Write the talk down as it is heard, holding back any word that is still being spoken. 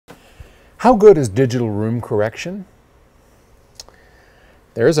How good is digital room correction?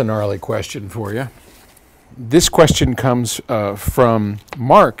 There's a gnarly question for you. This question comes from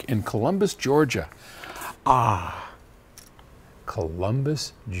Mark in Columbus, Georgia.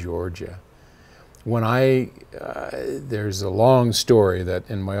 Columbus, Georgia. There's a long story that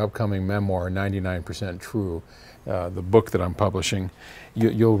in my upcoming memoir, 99% True, the book that I'm publishing,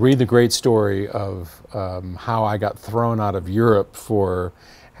 you'll read the great story of how I got thrown out of Europe for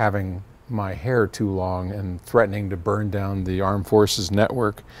having my hair too long and threatening to burn down the Armed Forces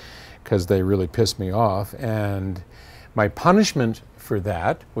network because they really pissed me off. And my punishment for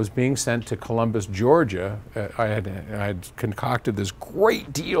that was being sent to Columbus, Georgia. I had concocted this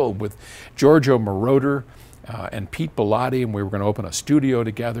great deal with Giorgio Moroder and Pete Bellotti, and we were going to open a studio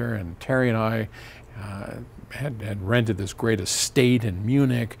together, and Terry and I had rented this great estate in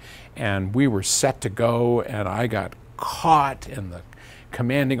Munich, and we were set to go, and I got caught, and the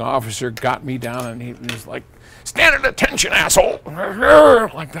commanding officer got me down, and he was like, "Stand at attention, asshole,"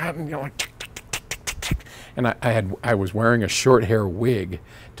 like that, and like tick, tick, tick, tick, tick, tick. And I was wearing a short hair wig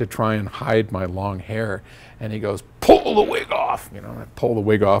to try and hide my long hair, and he goes, "Pull the wig off," I pull the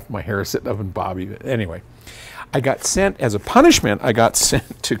wig off, my hair is sitting up in bobby. Anyway, I got sent, as a punishment, I got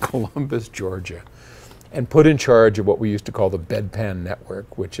sent to Columbus, Georgia, and put in charge of what we used to call the bedpan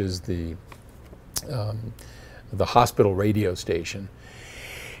network, which is the hospital radio station.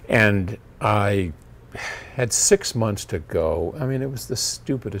 And I had 6 months to go. I mean, it was the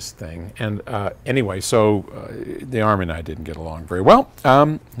stupidest thing. And anyway, so the Army and I didn't get along very well.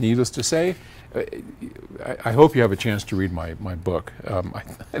 Needless to say, I hope you have a chance to read my book.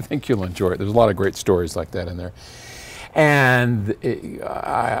 I think you'll enjoy it. There's a lot of great stories like that in there. And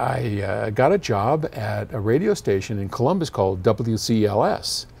I got a job at a radio station in Columbus called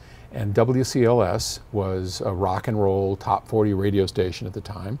WCLS. And WCLS was a rock and roll top 40 radio station at the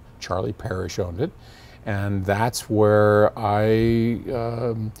time. Charlie Parrish owned it. And that's where I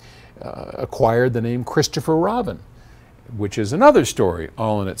acquired the name Christopher Robin, which is another story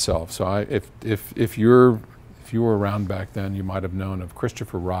all in itself. So if you were around back then, you might have known of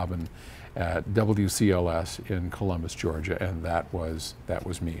Christopher Robin at WCLS in Columbus, Georgia, and that was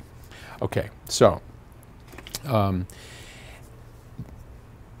me. Okay, so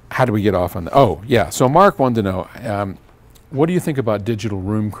how do we get off on that? Oh, yeah, so Mark wanted to know, what do you think about digital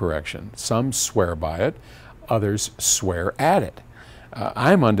room correction? Some swear by it, others swear at it.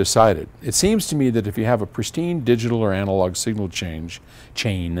 I'm undecided. It seems to me that if you have a pristine digital or analog signal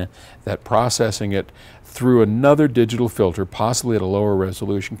chain, that processing it through another digital filter, possibly at a lower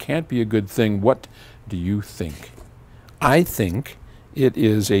resolution, can't be a good thing. What do you think? I think it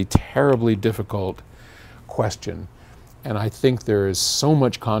is a terribly difficult question, and I think there is so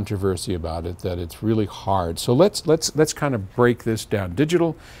much controversy about it that it's really hard. So let's kind of break this down.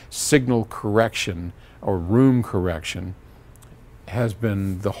 Digital signal correction or room correction has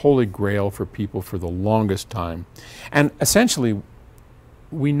been the holy grail for people for the longest time. And essentially,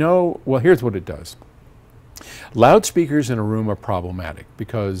 we know, well, here's what it does. Loudspeakers in a room are problematic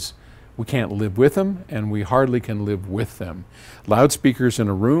because we can't live with them and we hardly can live with them. Loudspeakers in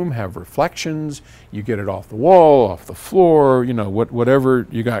a room have reflections. You get it off the wall, off the floor, whatever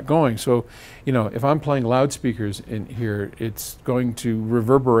you got going. So, if I'm playing loudspeakers in here, it's going to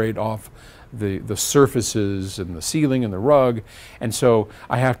reverberate off the surfaces and the ceiling and the rug, and so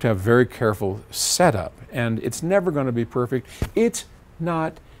I have to have very careful setup, and it's never going to be perfect. It's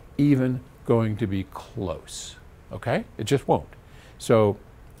not even going to be close, okay? It just won't. So,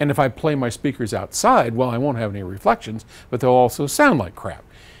 and if I play my speakers outside, well, I won't have any reflections, but they'll also sound like crap.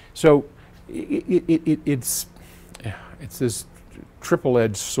 So it's this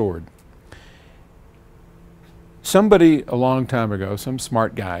triple-edged sword. Somebody a long time ago, some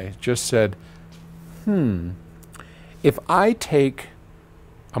smart guy, just said, if I take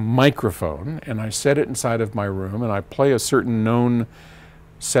a microphone and I set it inside of my room and I play a certain known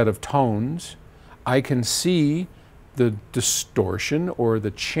set of tones, I can see the distortion or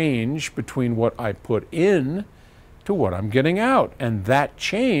the change between what I put in to what I'm getting out. And that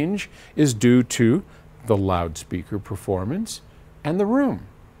change is due to the loudspeaker performance and the room.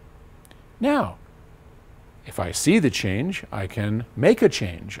 Now, if I see the change, I can make a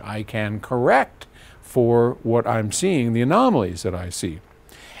change. I can correct for what I'm seeing, the anomalies that I see.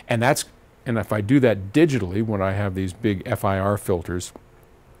 And if I do that digitally, when I have these big FIR filters,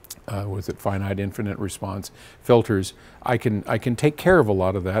 finite infinite response filters, I can take care of a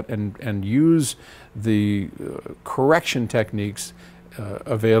lot of that and use the correction techniques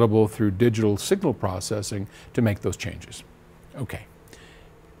available through digital signal processing to make those changes. Okay.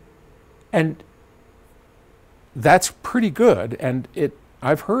 And that's pretty good, and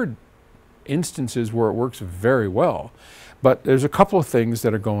I've heard instances where it works very well. But there's a couple of things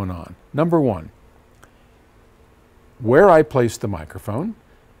that are going on. Number one, where I place the microphone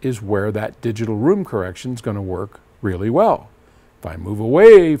is where that digital room correction is going to work really well. If I move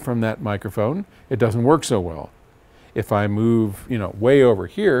away from that microphone, it doesn't work so well. If I move, way over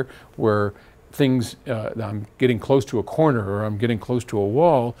here where things, I'm getting close to a corner or I'm getting close to a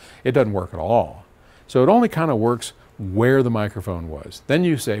wall, it doesn't work at all. So it only kind of works where the microphone was. Then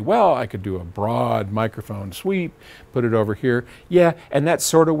you say, well, I could do a broad microphone sweep, put it over here. Yeah, and that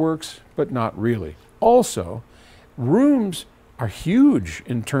sort of works, but not really. Also, rooms are huge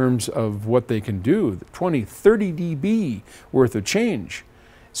in terms of what they can do, 20, 30 dB worth of change.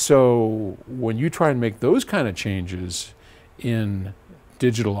 So when you try and make those kind of changes in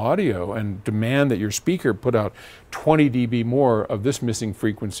digital audio and demand that your speaker put out 20 dB more of this missing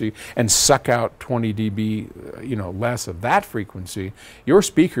frequency and suck out 20 dB less of that frequency, your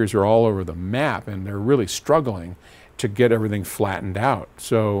speakers are all over the map and they're really struggling to get everything flattened out.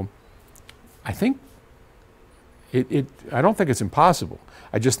 So I think I don't think it's impossible.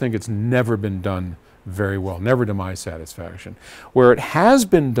 I just think it's never been done very well, never to my satisfaction. Where it has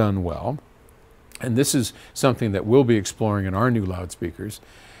been done well, and this is something that we'll be exploring in our new loudspeakers,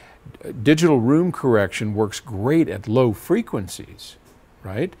 digital room correction works great at low frequencies,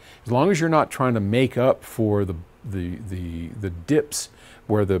 right? As long as you're not trying to make up for the dips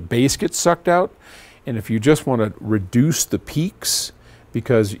where the bass gets sucked out, and if you just want to reduce the peaks,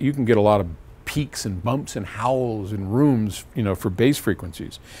 because you can get a lot of peaks and bumps and howls in rooms, for bass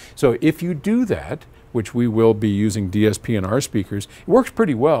frequencies. So if you do that, which we will be using DSP in our speakers, it works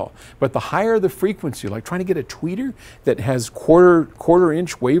pretty well. But the higher the frequency, like trying to get a tweeter that has quarter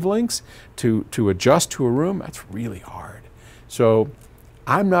inch wavelengths to adjust to a room, that's really hard. So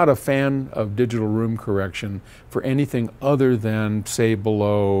I'm not a fan of digital room correction for anything other than, say,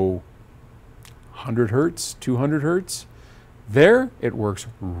 below 100 hertz, 200 hertz. There, it works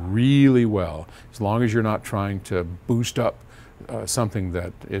really well, as long as you're not trying to boost up something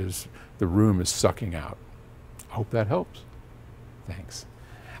that the room is sucking out. I hope that helps. Thanks.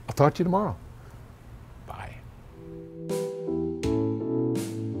 I'll talk to you tomorrow.